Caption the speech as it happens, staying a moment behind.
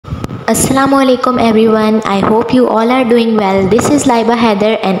Assalamu alaikum everyone. I hope you all are doing well. This is Laiba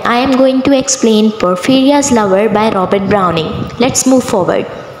Haider and I am going to explain Porphyria's Lover by Robert Browning. Let's move forward.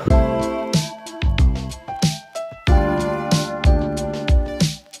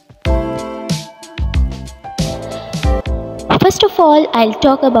 First of all, I'll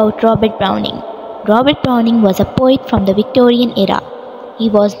talk about Robert Browning. Robert Browning was a poet from the Victorian era. He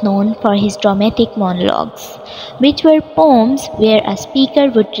was known for his dramatic monologues, which were poems where a speaker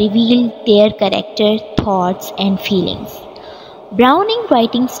would reveal their character, thoughts, and feelings. Browning's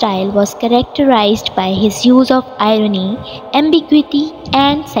writing style was characterized by his use of irony, ambiguity,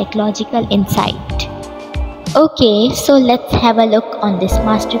 and psychological insight. Okay, so let's have a look on this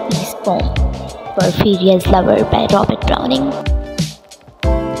masterpiece poem, Porphyria's Lover by Robert Browning.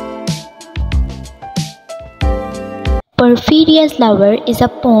 Porphyria's Lover is a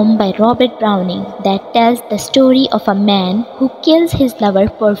poem by Robert Browning that tells the story of a man who kills his lover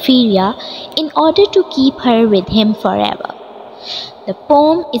Porphyria in order to keep her with him forever. The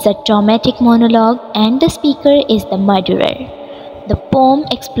poem is a dramatic monologue and the speaker is the murderer. The poem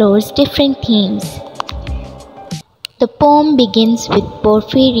explores different themes. The poem begins with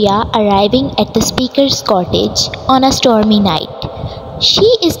Porphyria arriving at the speaker's cottage on a stormy night. She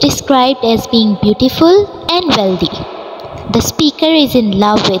is described as being beautiful and wealthy. The speaker is in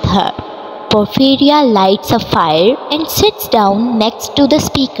love with her. Porphyria lights a fire and sits down next to the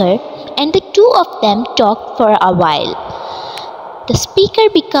speaker, and the two of them talk for a while. The speaker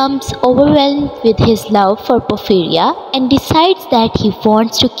becomes overwhelmed with his love for Porphyria and decides that he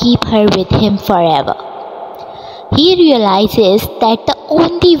wants to keep her with him forever. He realizes that the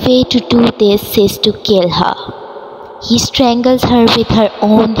only way to do this is to kill her. He strangles her with her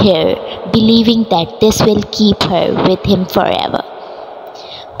own hair, believing that this will keep her with him forever.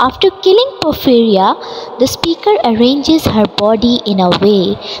 After killing Porphyria, the speaker arranges her body in a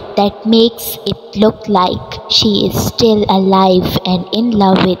way that makes it look like she is still alive and in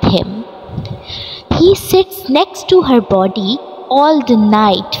love with him. He sits next to her body all the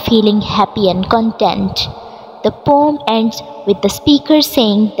night, feeling happy and content. The poem ends with the speaker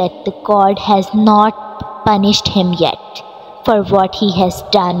saying that the god has not punished him yet for what he has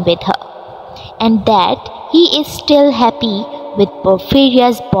done with her, and that he is still happy with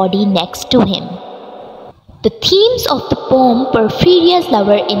Porphyria's body next to him. The themes of the poem Porphyria's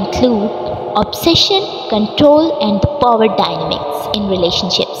Lover include obsession, control, and power dynamics in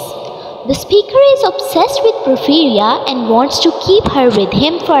relationships. The speaker is obsessed with Porphyria and wants to keep her with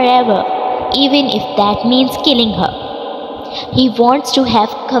him forever, even if that means killing her. He wants to have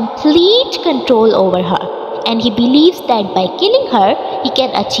complete control over her, and he believes that by killing her, he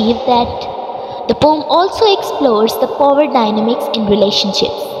can achieve that. The poem also explores the power dynamics in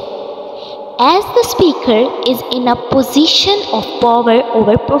relationships. As the speaker is in a position of power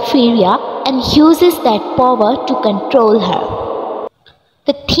over Porphyria and uses that power to control her.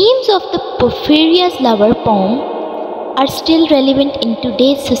 The themes of the Porphyria's Lover poem are still relevant in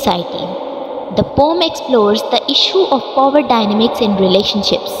today's society. The poem explores the issue of power dynamics in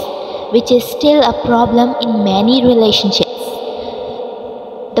relationships, which is still a problem in many relationships.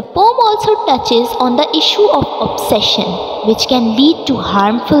 The poem also touches on the issue of obsession, which can lead to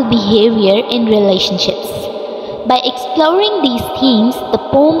harmful behavior in relationships. By exploring these themes, the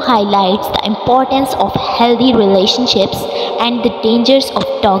poem highlights the importance of healthy relationships and the dangers of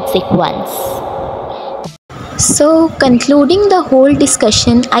toxic ones. So, concluding the whole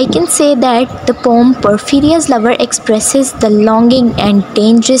discussion, I can say that the poem Porphyria's Lover expresses the longing and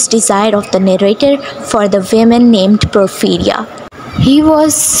dangerous desire of the narrator for the woman named Porphyria. He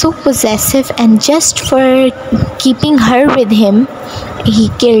was so possessive, and just for keeping her with him, he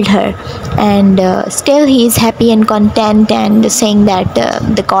killed her. And still he is happy and content and saying that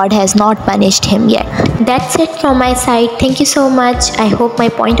the god has not punished him yet. That's it from my side. Thank you so much. I hope my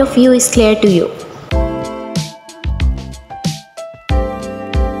point of view is clear to you.